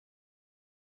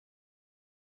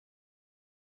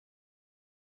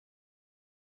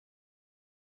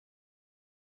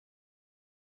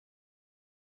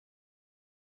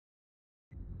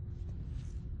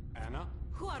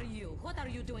Who are you? What are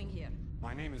you doing here?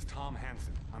 My name is Tom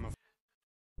Hansen. I'm a...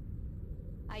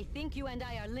 I think you and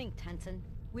I are linked, Hansen.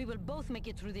 We will both make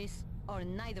it through this, or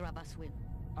neither of us will.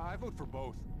 I vote for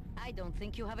both. I don't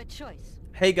think you have a choice.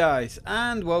 Hey guys,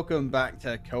 and welcome back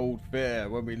to Cold Fear.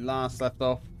 When we last left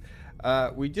off,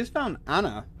 we just found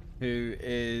Anna, who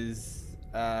is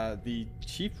the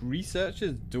chief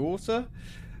researcher's daughter.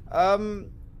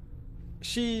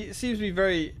 She seems to be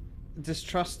very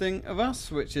distrusting of us,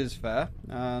 which is fair,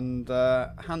 and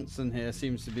Hansen here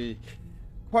seems to be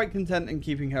quite content in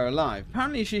keeping her alive.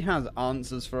 Apparently she has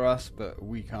answers for us, but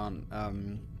we can't,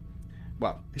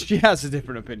 well, she has a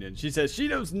different opinion. She says she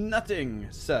knows nothing,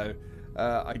 so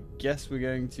I guess we're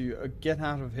going to get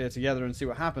out of here together and see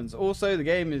what happens. Also, the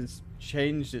game has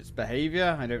changed its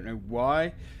behavior. I don't know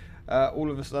why. All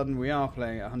of a sudden we are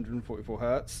playing at 144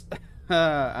 hertz,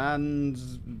 and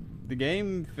the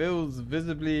game feels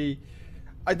visibly,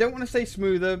 I don't want to say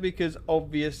smoother, because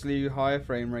obviously higher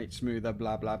frame rate, smoother,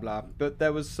 blah blah blah, but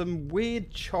there was some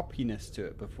weird choppiness to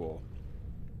it before.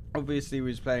 Obviously we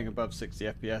was playing above 60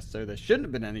 FPS, so there shouldn't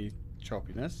have been any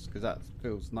choppiness, because that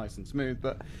feels nice and smooth.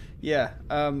 But yeah,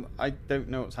 I don't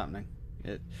know what's happening.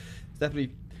 It's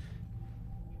definitely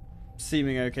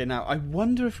seeming okay now. I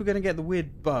wonder if we're going to get the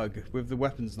weird bug with the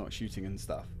weapons not shooting and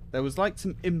stuff. There was like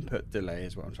some input delay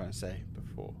is what I'm trying to say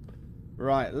before.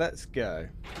 Right, let's go.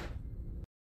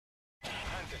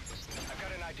 Hansen, I've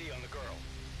got an idea on the girl.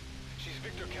 She's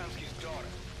Victor Kamsky's daughter.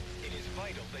 It is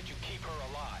vital that you keep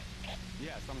her alive.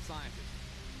 Yes, I'm a scientist.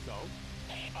 So?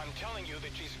 I'm telling you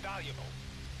that she's valuable.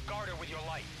 Guard her with your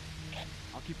life.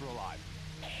 I'll keep her alive.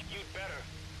 You'd better.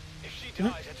 If she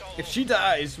dies, it's all If over. she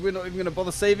dies, we're not even going to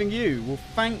bother saving you. Well,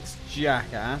 thanks,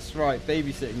 jackass. Right,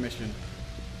 babysitting mission.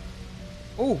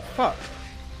 Oh, fuck.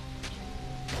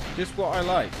 Just what I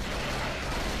like.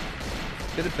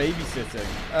 Bit of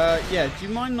babysitting. Yeah, do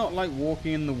you mind not, like,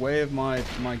 walking in the way of my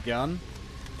gun?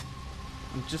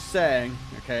 I'm just saying.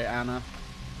 Okay, Anna.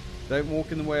 Don't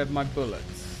walk in the way of my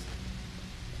bullets.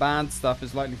 Bad stuff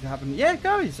is likely to happen. Yeah,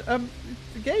 guys, the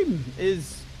game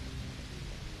is...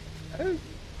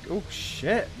 Oh,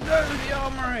 shit. No, the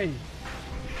armory!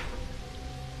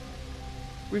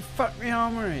 We fucked the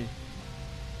armory.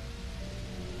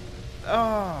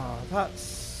 Oh, that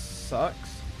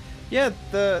sucks. Yeah,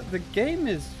 the game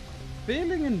is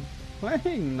feeling and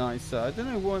playing nicer. I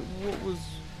don't know what was...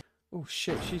 Oh,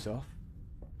 shit, she's off.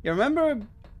 Yeah, remember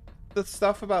the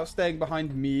stuff about staying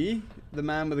behind me? The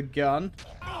man with a gun?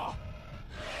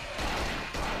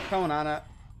 Come on, Anna.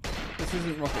 This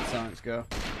isn't rocket science, girl.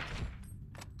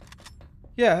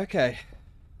 Yeah, okay.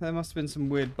 There must have been some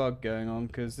weird bug going on,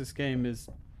 because this game is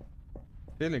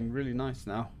feeling really nice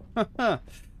now.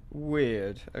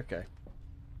 Weird. Okay.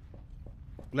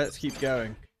 Let's keep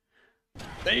going.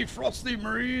 They frosty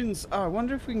Marines! Oh, I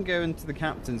wonder if we can go into the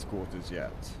captain's quarters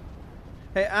yet.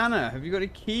 Hey, Anna, have you got any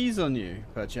keys on you,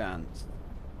 perchance?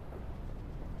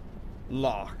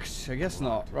 Locked. I guess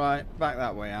not. Right, back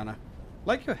that way, Anna.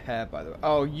 Like your hair, by the way.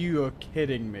 Oh, you are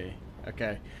kidding me.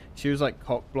 Okay. She was like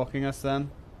cock blocking us then.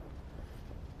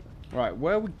 Right,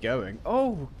 where are we going?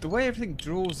 Oh, the way everything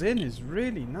draws in is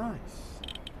really nice.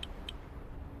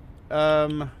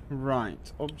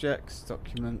 Right. Objects,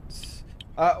 documents.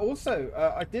 Also,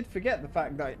 I did forget the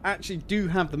fact that I actually do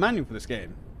have the manual for this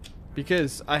game.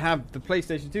 Because I have the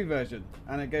PlayStation 2 version,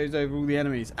 and it goes over all the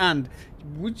enemies. And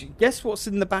would you guess what's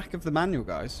in the back of the manual,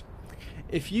 guys?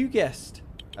 If you guessed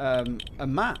a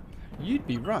map, you'd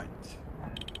be right.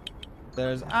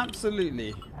 There's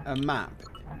absolutely a map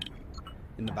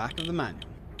in the back of the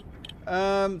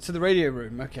manual. To the radio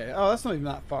room. Okay. Oh, that's not even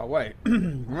that far away.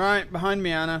 Right, behind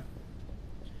me, Anna.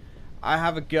 I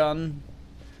have a gun.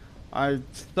 I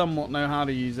somewhat know how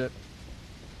to use it.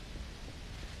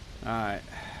 Alright.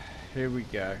 Here we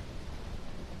go.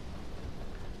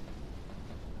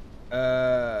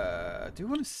 Do you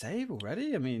want to save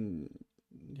already? I mean,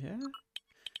 yeah.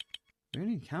 We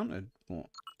only encountered, what,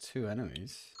 2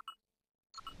 enemies?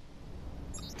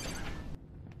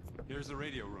 Here's the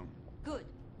radio room. Good.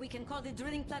 We can call the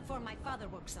drilling platform my father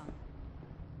works on.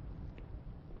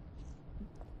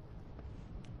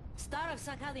 Star of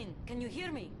Sakhalin, can you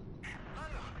hear me?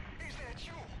 Anna, is that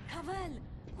you? Pavel,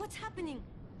 what's happening?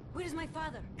 Where's my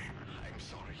father? I'm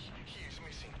sorry. He is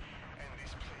missing. And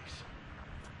this place.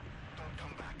 Don't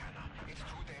come back, Anna. It's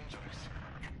too dangerous.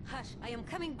 Hush, I am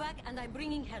coming back and I'm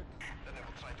bringing help. Then I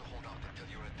will try to hold out until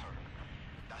you return.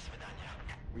 Das Vidania.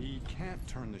 We can't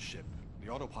turn the ship. The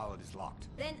autopilot is locked.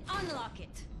 Then unlock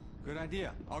it. Good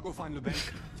idea. I'll go find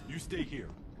Lubensky. You stay here.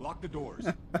 Lock the doors.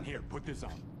 And here, put this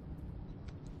on.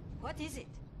 What is it?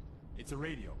 It's a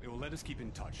radio. It will let us keep in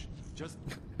touch. Just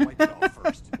wipe it off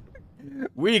first.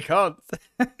 We can't.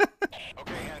 Okay,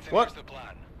 Hanson, What? here's the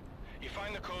plan. You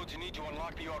find the codes you need to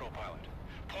unlock the autopilot.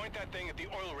 Point that thing at the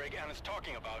oil rig Anna's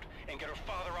talking about and get her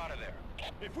father out of there.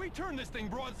 If we turn this thing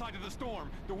broadside to the storm,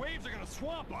 the waves are gonna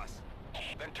swamp us.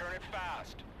 Then turn it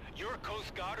fast. You're a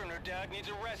Coast Guard and her dad needs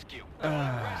a rescue.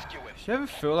 Rescue it. Do you ever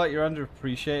feel like you're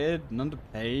underappreciated and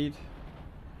underpaid?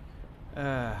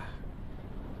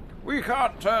 We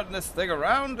can't turn this thing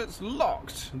around, it's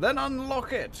locked. Then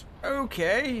unlock it.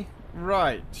 Okay.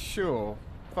 Right, sure.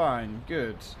 Fine,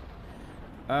 good.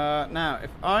 Now,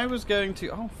 if I was going to...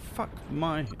 Oh, fuck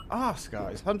my ass,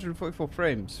 guys. 144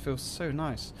 frames. Feels so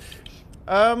nice.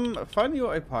 Find the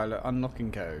autopilot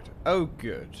unlocking code. Oh,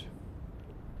 good.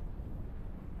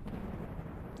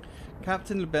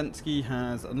 Captain Lubensky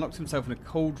has unlocked himself in a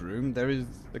cold room. There is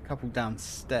a couple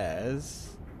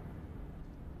downstairs.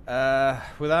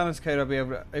 With Anna's code, I'll be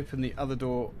able to open the other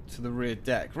door to the rear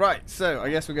deck. Right, so I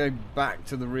guess we're going back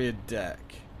to the rear deck.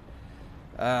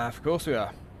 Of course we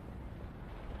are.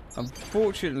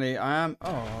 Unfortunately, I am...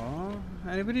 Oh,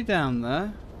 anybody down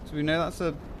there? So we know that's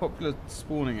a popular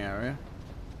spawning area.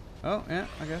 Oh, yeah,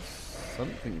 I guess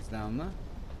something's down there.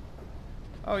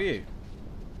 Oh, you.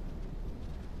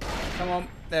 Come on,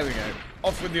 there we go.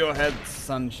 Off with your head,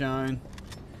 sunshine.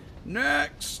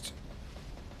 Next!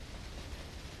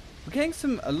 We're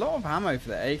getting a lot of ammo for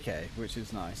the AK, which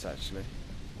is nice, actually.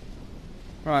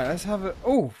 Right, let's have a...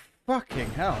 Oh,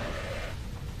 fucking hell.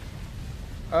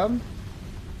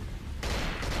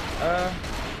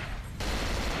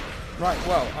 Right,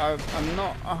 well, I'm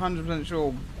not 100%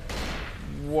 sure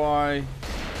why...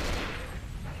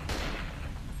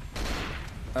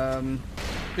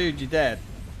 Dude, you're dead.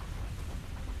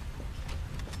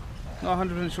 Not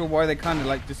 100% sure why they kind of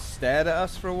like just stared at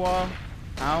us for a while.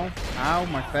 Ow, ow,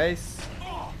 my face.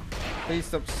 Please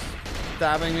stop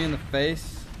stabbing me in the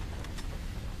face.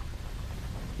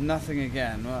 Nothing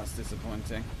again. Well, that's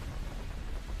disappointing.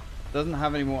 Doesn't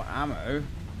have any more ammo.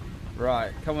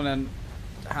 Right, come on then.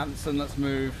 Hanson, let's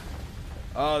move.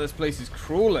 Oh, this place is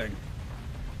crawling.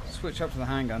 Switch up to the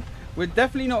handgun. We're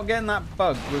definitely not getting that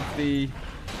bug with the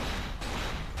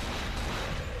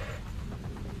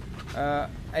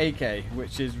AK,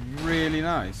 which is really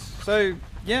nice. So,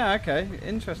 yeah, okay,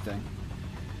 interesting.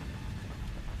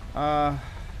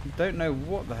 Don't know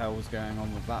what the hell was going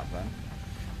on with that then.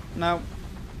 Now,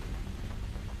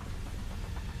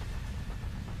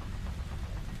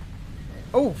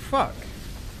 oh fuck!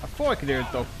 I thought I could hear a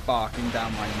dog barking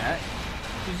down my neck.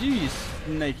 Did you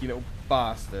snaky little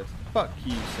bastard? Fuck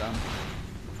you, son.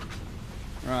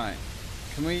 Right,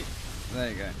 can we? There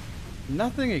you go.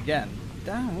 Nothing again.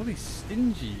 Damn, all these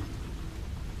stingy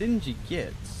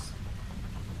gits.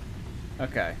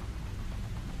 Okay.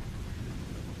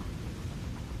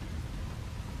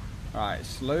 Alright,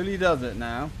 slowly does it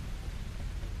now.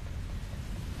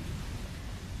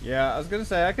 Yeah, I was going to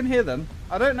say, I can hear them.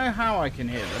 I don't know how I can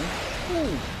hear them.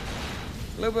 Ooh.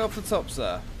 A little bit off the top,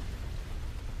 sir.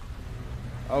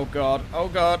 Oh god, oh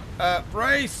god.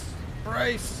 Brace!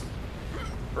 Brace!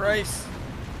 Brace!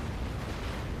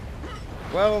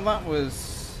 Well, that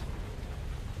was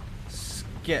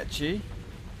sketchy.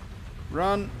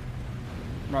 Run.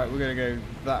 Right, we're going to go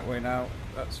that way now.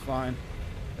 That's fine.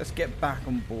 Let's get back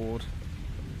on board.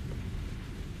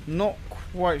 Not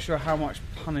quite sure how much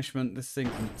punishment this thing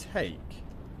can take.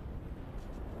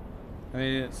 I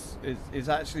mean, it's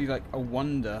actually like a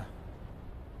wonder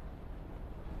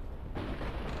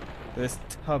this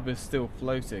tub is still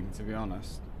floating, to be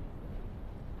honest.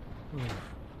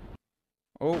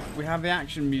 Oh, we have the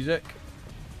action music.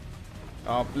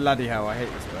 Oh, bloody hell, I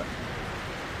hate this bit.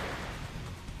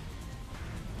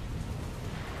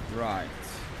 Right.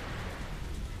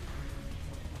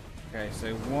 Okay,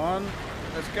 so one.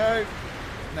 Let's go.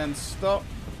 Then stop.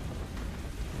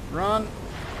 Run.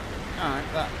 Alright,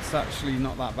 that's actually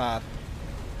not that bad.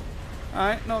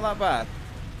 Alright, not that bad,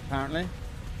 apparently.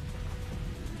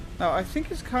 Now, I think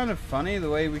it's kind of funny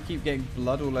the way we keep getting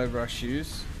blood all over our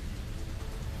shoes.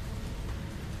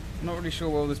 I'm not really sure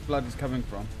where all this blood is coming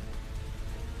from.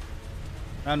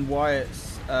 And why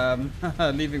it's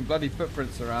leaving bloody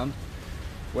footprints around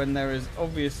when there is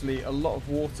obviously a lot of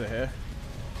water here.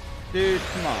 Dude,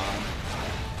 come on.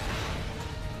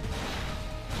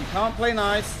 You can't play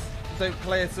nice, don't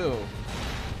play at all.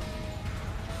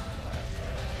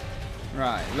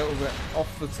 Right, a little bit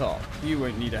off the top. You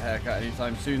won't need a haircut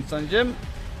anytime soon, Son Jim.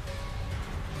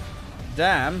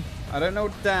 Damn. I don't know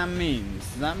what damn means.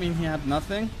 Does that mean he had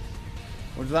nothing?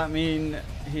 Or does that mean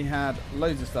he had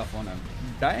loads of stuff on him?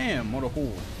 Damn, what a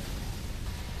haul.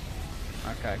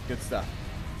 Okay, good stuff.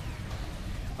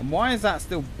 And why is that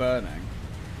still burning?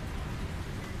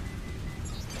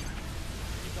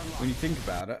 when you think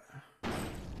about it.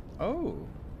 Oh.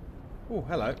 Oh,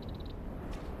 hello.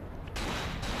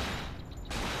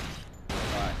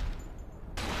 Right.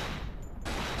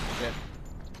 Shit.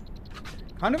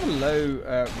 Kind of a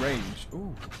low range.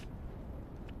 Ooh.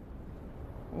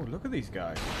 Oh, look at these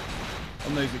guys.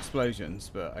 On those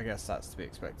explosions, but I guess that's to be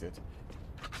expected.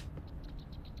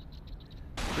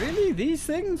 Really? These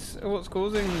things are what's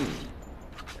causing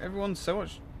everyone so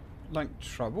much, like,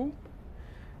 trouble?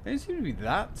 They don't seem to be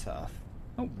that tough.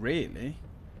 Not really.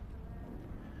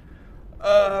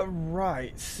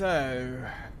 Right, so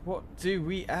what do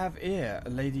we have here,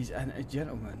 ladies and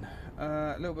gentlemen?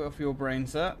 A little bit off your brain,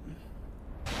 sir.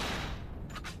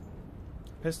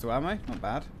 Pistol ammo, not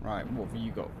bad. Right, what have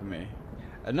you got for me?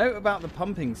 A note about the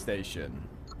pumping station.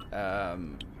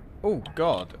 Oh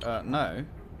god, no.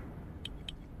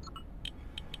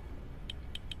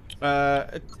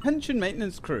 Attention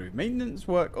maintenance crew. Maintenance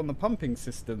work on the pumping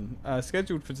system,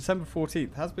 scheduled for December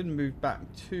 14th, has been moved back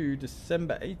to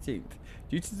December 18th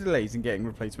due to delays in getting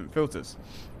replacement filters.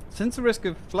 Since the risk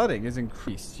of flooding is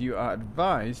increased, you are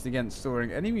advised against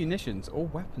storing any munitions or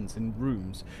weapons in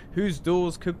rooms whose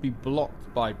doors could be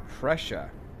blocked by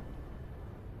pressure.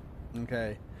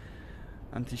 Okay.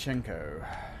 Antishenko.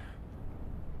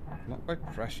 Blocked by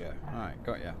pressure. Alright,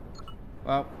 got ya.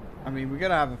 Well, I mean, we're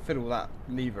going to have a fiddle with that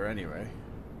lever anyway.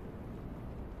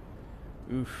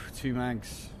 Oof, 2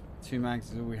 mags. 2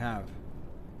 mags is all we have.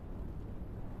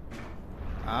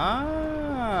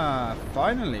 Ah,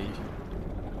 finally.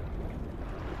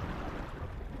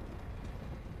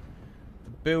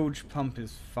 The bilge pump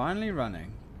is finally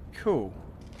running. Cool.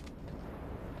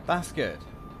 That's good.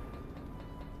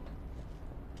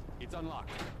 It's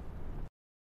unlocked.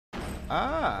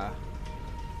 Ah.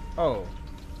 Oh.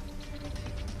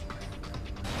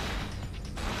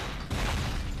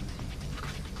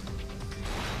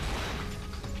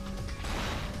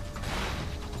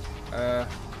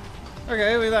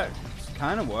 Okay, well that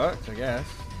kind of worked, I guess.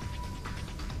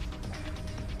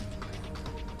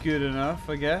 Good enough,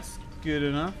 I guess. Good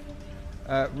enough.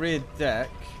 Rear deck.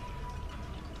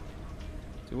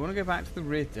 Do we want to go back to the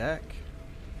rear deck?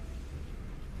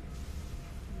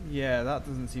 Yeah, that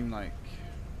doesn't seem like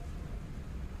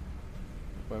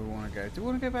where we want to go. Do we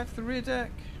want to go back to the rear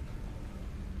deck?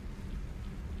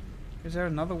 Is there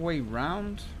another way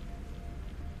round?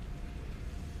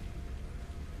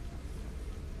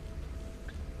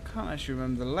 Can't actually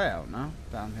remember the layout now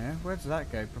down here. Where does that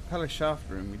go? Propeller shaft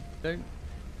room. We don't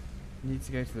need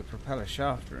to go to the propeller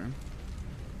shaft room.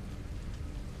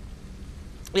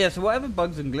 Yeah, so whatever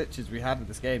bugs and glitches we had with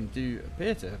this game do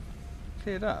appear to have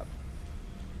cleared up.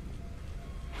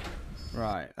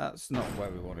 Right, that's not where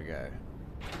we want to go.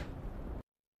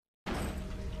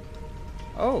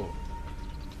 Oh.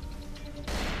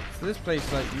 So this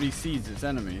place like reseeds its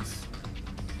enemies.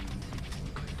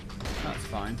 That's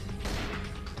fine.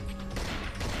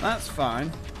 That's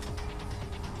fine.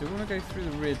 Do we want to go through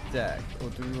the rear deck, or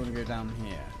do we want to go down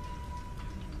here?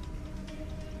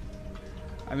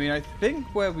 I mean, I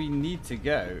think where we need to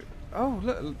go... Oh,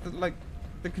 look, like,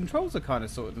 the controls are kind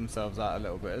of sorted themselves out a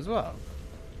little bit as well.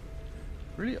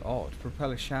 Really odd.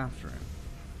 Propeller shaft room.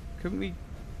 Couldn't we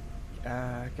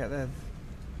get there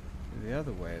the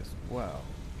other way as well?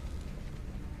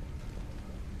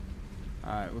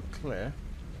 Alright, we're clear.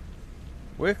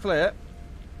 We're clear.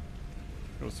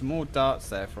 Got some more darts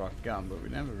there for our gun, but we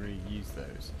never really use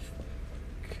those.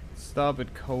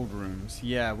 Starboard cold rooms.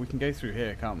 Yeah, we can go through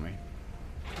here, can't we?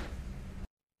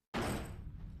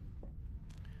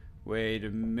 Wait a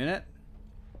minute.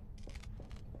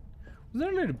 Was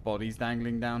there a load of bodies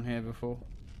dangling down here before?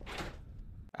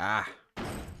 Ah.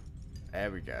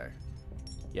 There we go.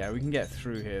 Yeah, we can get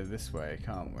through here this way,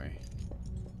 can't we?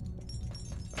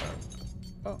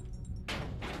 Oh.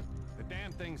 The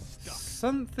damn thing's stuck.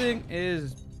 Something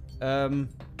is...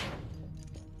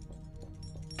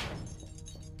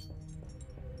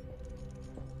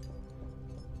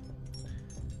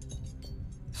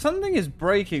 Something is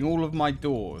breaking all of my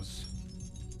doors.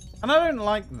 And I don't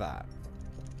like that.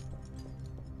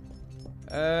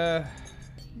 You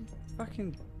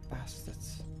fucking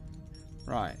bastards.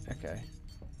 Right, okay.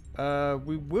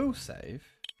 We will save.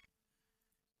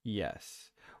 Yes.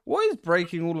 What is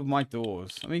breaking all of my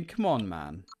doors? I mean, come on,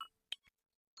 man.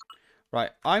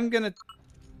 Right, I'm going to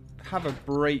have a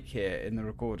break here in the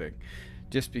recording.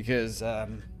 Just because...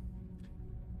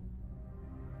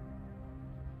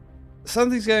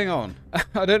 something's going on.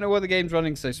 I don't know why the game's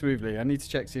running so smoothly. I need to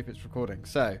check, see if it's recording.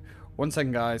 So, 1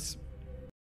 second, guys.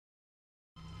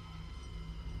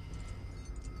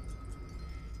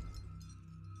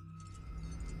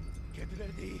 Get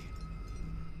ready.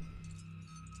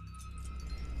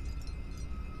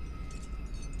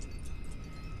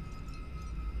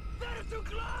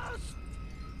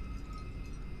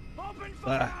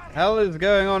 The hell is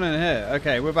going on in here?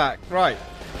 Okay, we're back. Right.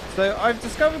 So I've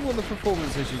discovered what the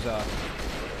performance issues are.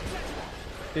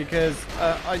 Because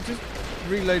I just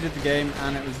reloaded the game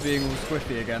and it was being all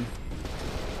squiffy again.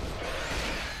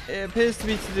 It appears to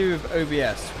be to do with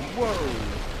OBS. Whoa!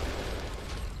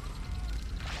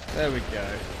 There we go.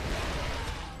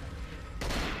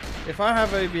 If I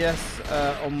have OBS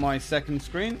on my second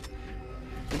screen,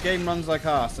 the game runs like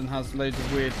arse and has loads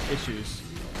of weird issues.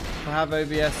 If I have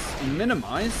OBS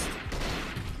minimized,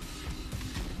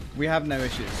 we have no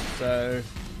issues. So,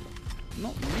 I'm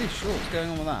not really sure what's going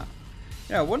on with that.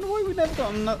 Yeah, I wonder why we never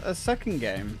got a second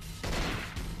game.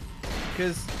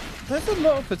 Because there's a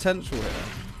lot of potential here.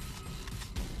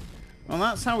 Well,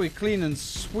 that's how we clean and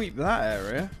sweep that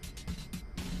area.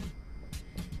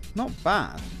 Not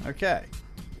bad. Okay.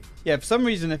 Yeah, for some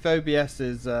reason, if OBS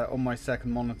is on my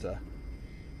second monitor,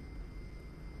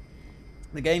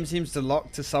 the game seems to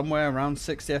lock to somewhere around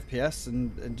 60 FPS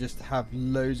and just have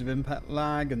loads of impact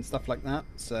lag and stuff like that.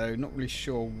 So, not really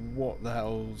sure what the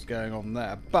hell's going on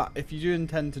there. But if you do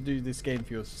intend to do this game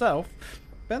for yourself,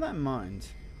 bear that in mind.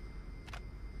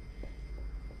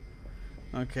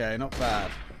 Okay, not bad.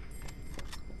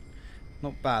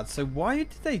 Not bad. So why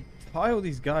did they tie all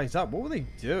these guys up? What were they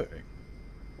doing?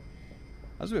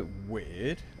 That was a bit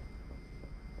weird. Can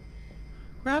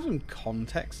we have some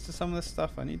context to some of this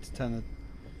stuff? I need to turn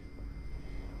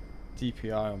the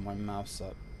DPI on my mouse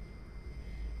up.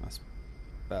 That's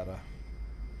better.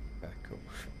 Okay, cool.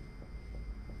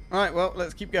 Alright, well,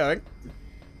 let's keep going.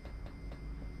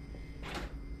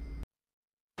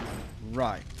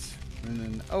 Right. And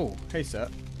then, oh, hey, sir.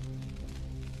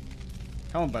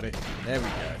 Come on, buddy. There we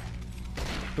go.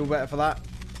 Feel better for that?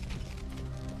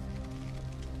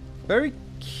 Very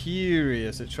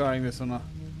curious at trying this on a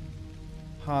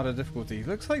harder difficulty.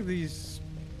 Looks like these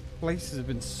places have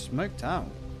been smoked out.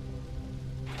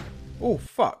 Oh,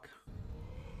 fuck.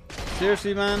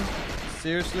 Seriously, man?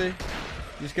 Seriously?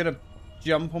 You just gonna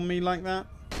jump on me like that?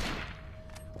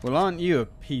 Well, aren't you a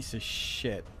piece of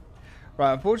shit?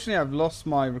 Right, unfortunately I've lost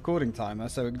my recording timer,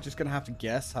 so we're just gonna have to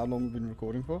guess how long we've been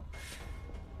recording for.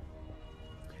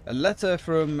 A letter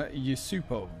from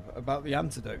Yusupov about the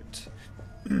antidote.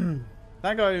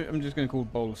 That guy I'm just going to call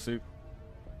Bowl of Soup.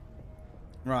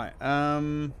 Right,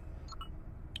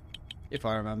 if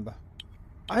I remember.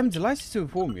 I am delighted to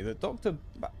inform you that Dr.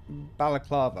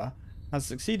 Balaclava has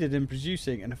succeeded in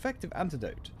producing an effective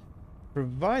antidote,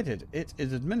 provided it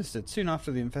is administered soon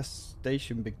after the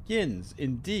infestation begins.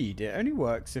 Indeed, it only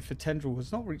works if a tendril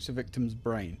has not reached the victim's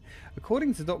brain.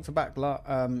 According to Dr.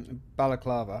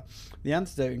 Balaclava, the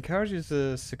antidote encourages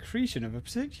the secretion of a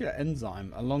particular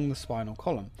enzyme along the spinal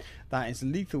column that is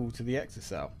lethal to the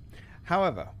exocell.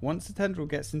 However, once the tendril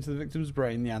gets into the victim's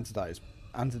brain, the antidote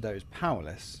is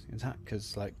powerless. Is that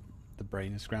because, like, the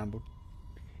brain is scrambled?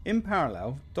 In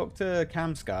parallel, Dr.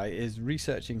 Kamsky is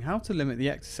researching how to limit the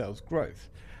exocell's growth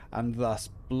and thus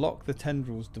block the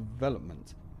tendril's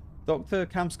development. Dr.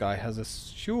 Kamsky has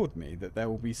assured me that there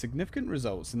will be significant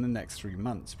results in the next 3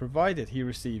 months, provided he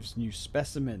receives new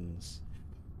specimens.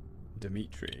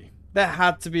 Dmitri. There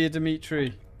had to be a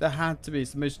Dmitri. There had to be.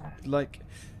 It's the most, like,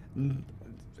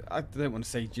 I don't want to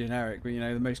say generic, but, you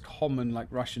know, the most common, like,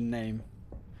 Russian name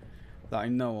that I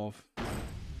know of.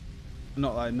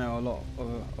 Not that I know a lot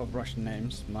of Russian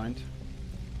names, mind.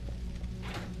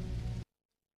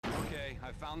 Okay,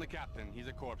 I found the captain. He's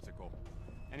a corpsicle.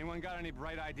 Anyone got any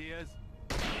bright ideas?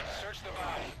 Search the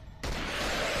body.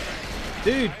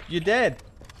 Dude, you're dead.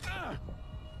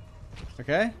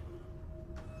 Okay.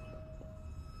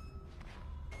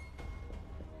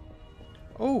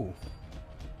 Oh.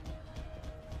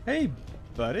 Hey,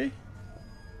 buddy.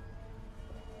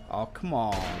 Oh, come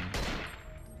on.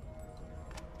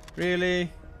 Really?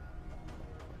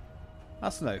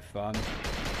 That's no fun.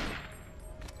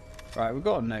 Right, we've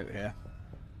got a note here.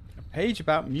 A page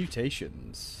about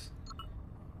mutations.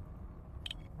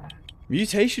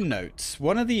 Mutation notes.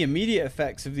 One of the immediate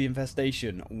effects of the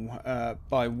infestation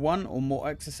by one or more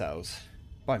exocells.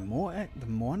 By more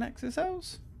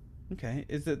exocells? Okay.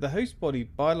 Is that the host body,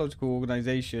 biological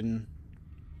organization,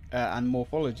 and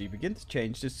morphology begin to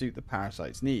change to suit the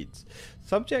parasite's needs.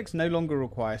 Subjects no longer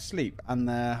require sleep, and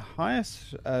their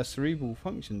highest cerebral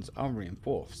functions are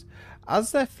reinforced.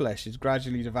 As their flesh is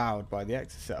gradually devoured by the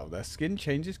exocell, their skin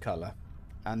changes colour,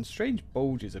 and strange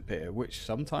bulges appear, which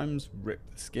sometimes rip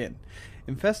the skin.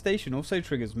 Infestation also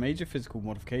triggers major physical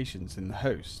modifications in the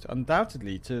host,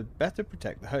 undoubtedly to better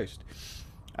protect the host,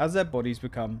 as their bodies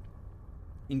become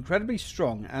incredibly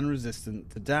strong and resistant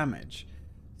to damage.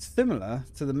 Similar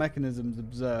to the mechanisms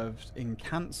observed in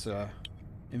cancer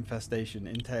infestation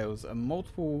entails a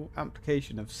multiple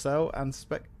application of cell and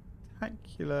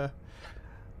spectacular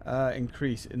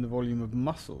increase in the volume of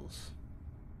muscles.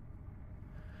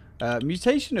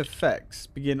 Mutation effects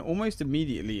begin almost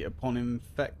immediately upon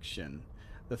infection.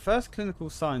 The first clinical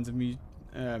signs of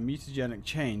mutagenic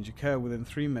change occur within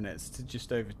 3 minutes to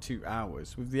just over 2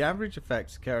 hours, with the average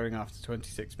effects occurring after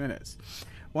 26 minutes.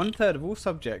 1/3 of all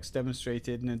subjects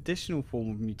demonstrated an additional form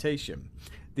of mutation.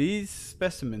 These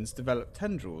specimens develop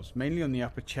tendrils, mainly on the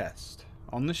upper chest,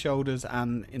 on the shoulders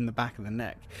and in the back of the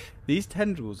neck. These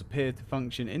tendrils appear to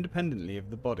function independently of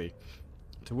the body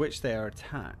to which they are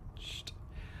attached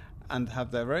and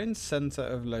have their own center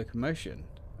of locomotion.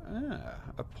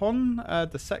 Upon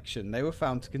dissection, they were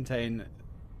found to contain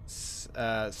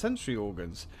sensory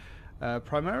organs,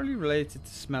 primarily related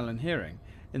to smell and hearing.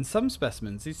 In some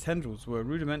specimens, these tendrils were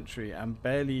rudimentary and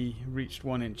barely reached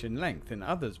 1 inch in length. In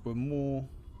others,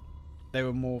 they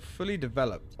were more fully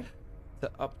developed,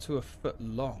 to up to a foot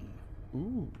long.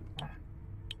 Ooh,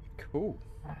 cool.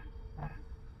 All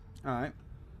right,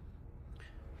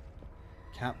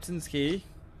 Captain's key.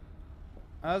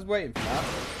 I was waiting for that.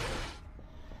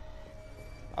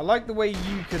 I like the way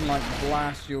you can like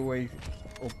blast your way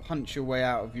or punch your way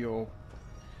out of your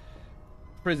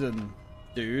prison,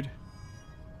 dude.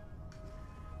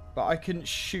 But I couldn't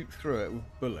shoot through it with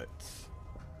bullets.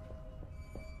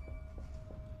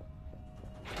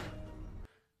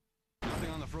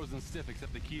 Nothing on the frozen stiff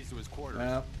except the keys to his quarters.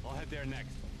 Well. I'll head there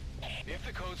next. If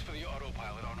the codes for the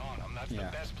autopilot aren't on them, that's Yeah.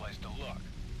 the best place to look.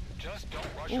 Just don't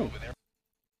rush Ooh. over there.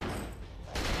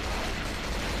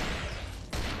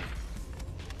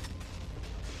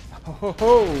 Ho ho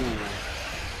ho!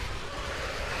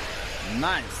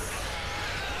 Nice.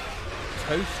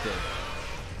 Toasted.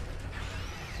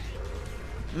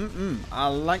 I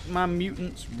like my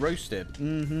mutants roasted.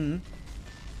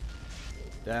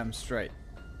 Damn straight.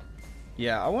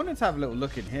 Yeah, I wanted to have a little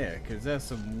look in here because there's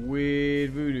some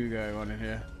weird voodoo going on in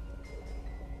here.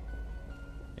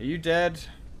 Are you dead?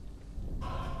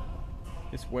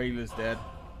 This whaler's dead.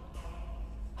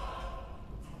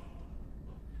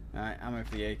 Alright, ammo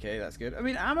for the AK, that's good. I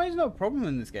mean, ammo's not a problem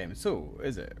in this game at all,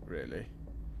 is it, really?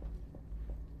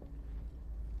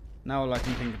 Now all I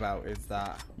can think about is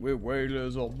that we're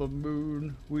whalers on the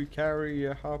moon, we carry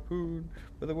a harpoon,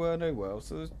 but there were no whales,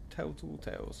 so there's telltale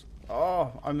tales.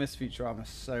 Oh, I miss Futurama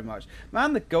so much.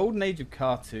 Man, the golden age of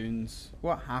cartoons.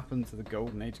 What happened to the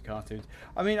golden age of cartoons?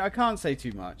 I mean, I can't say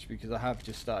too much because I have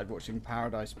just started watching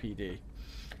Paradise PD.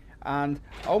 And,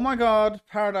 oh my god,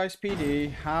 Paradise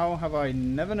PD, how have I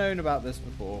never known about this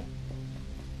before?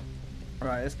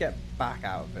 Right, let's get back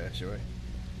out of here, shall we?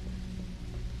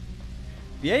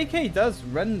 The AK does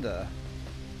render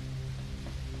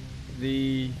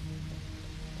the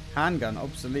handgun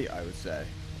obsolete, I would say.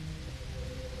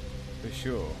 For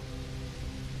sure.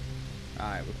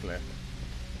 Alright, we're clear.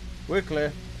 We're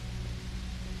clear.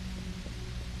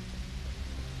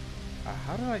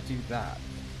 How did I do that?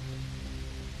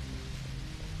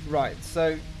 Right,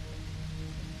 so...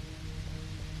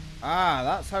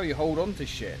 that's how you hold on to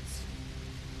shit.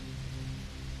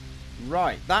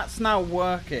 Right, that's now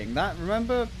working.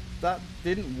 Remember, that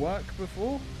didn't work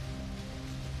before?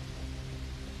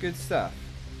 Good stuff.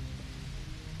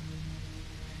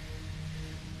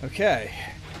 Okay.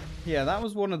 Yeah, that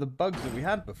was one of the bugs that we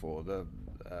had before.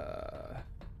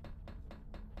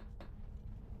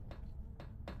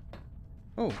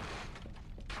 Oh.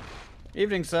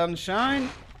 Evening, sunshine.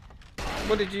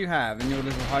 What did you have in your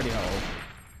little hidey hole?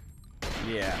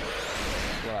 Yeah,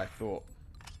 that's what I thought.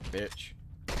 Bitch.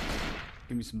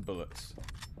 Give me some bullets.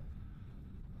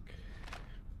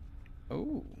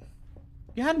 Oh.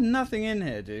 You had nothing in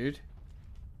here, dude.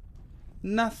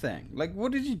 Nothing. Like,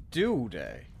 what did you do all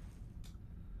day?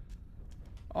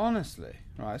 Honestly.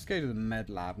 Right, let's go to the med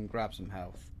lab and grab some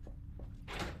health.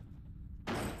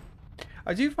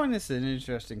 I do find this an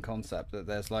interesting concept that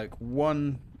there's like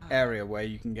one area where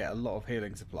you can get a lot of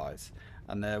healing supplies.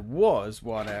 And there was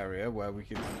one area where we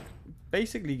could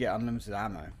basically get unlimited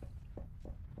ammo.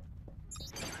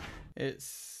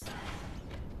 It's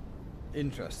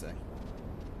interesting.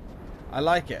 I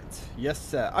like it. Yes,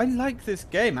 sir. I like this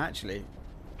game, actually.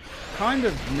 Kind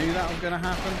of knew that was going to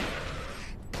happen.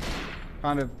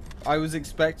 I was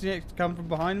expecting it to come from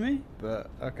behind me,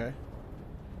 but okay.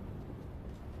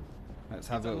 Let's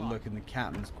have a little look in the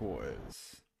captain's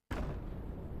quarters.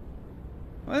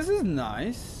 Well, this is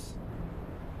nice.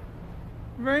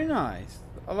 Very nice.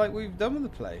 I like what we've done with the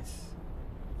place,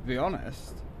 to be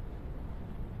honest.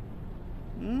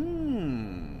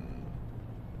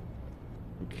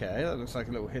 Okay, that looks like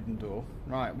a little hidden door.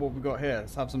 Right, what have we got here?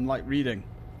 Let's have some light reading.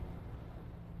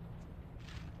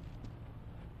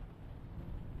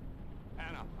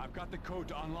 I've got the code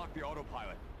to unlock the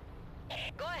autopilot.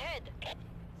 Go ahead.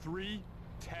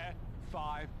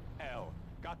 3T5L.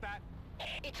 Got that?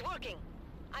 It's working.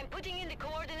 I'm putting in the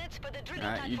coordinates for the drilling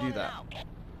Alright, you do platform that. now.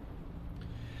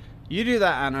 You do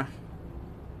that, Anna.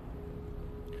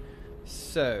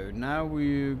 So, now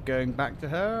we're going back to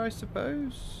her, I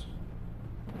suppose?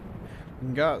 We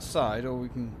can go outside, or we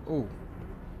can... Oh.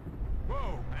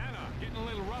 Whoa, Anna, getting a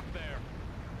little rough there.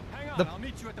 Hang on, I'll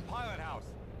meet you at the pilot house.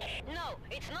 No,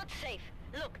 it's not safe.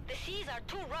 Look, the seas are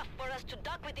too rough for us to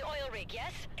dock with the oil rig,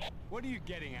 yes? What are you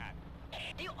getting at?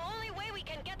 The only way we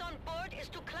can get on board is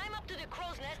to climb up to the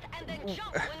crow's nest and then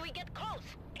jump when we get close.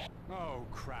 Oh,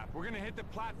 crap. We're gonna hit the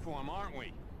platform, aren't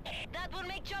we? That will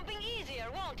make jumping easier,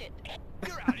 won't it?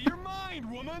 You're out of your mind,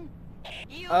 woman!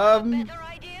 You have a better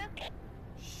idea?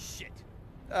 Shit.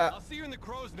 I'll see you in the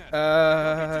crow's nest.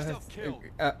 Don't get yourself killed.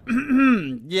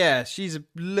 Yeah, she's a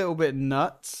little bit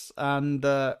nuts, and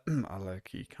I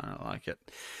low-key kind of like it.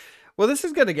 Well, this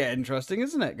is going to get interesting,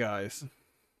 isn't it, guys?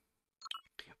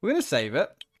 We're going to save it,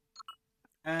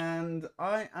 and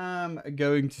I am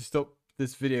going to stop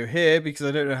this video here because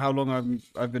I don't know how long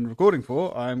I've been recording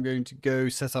for. I'm going to go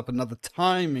set up another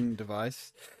timing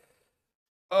device.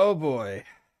 Oh boy.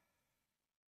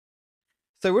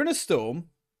 So we're in a storm.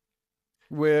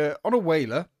 We're on a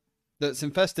whaler that's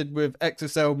infested with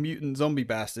exocell mutant zombie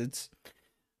bastards.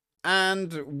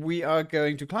 And we are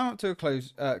going to climb up to a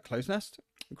crow's nest,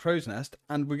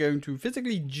 and we're going to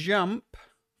physically jump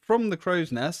from the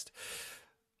crow's nest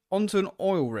onto an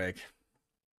oil rig.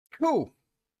 Cool.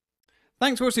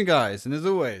 Thanks for watching, guys, and as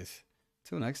always,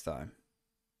 till next time.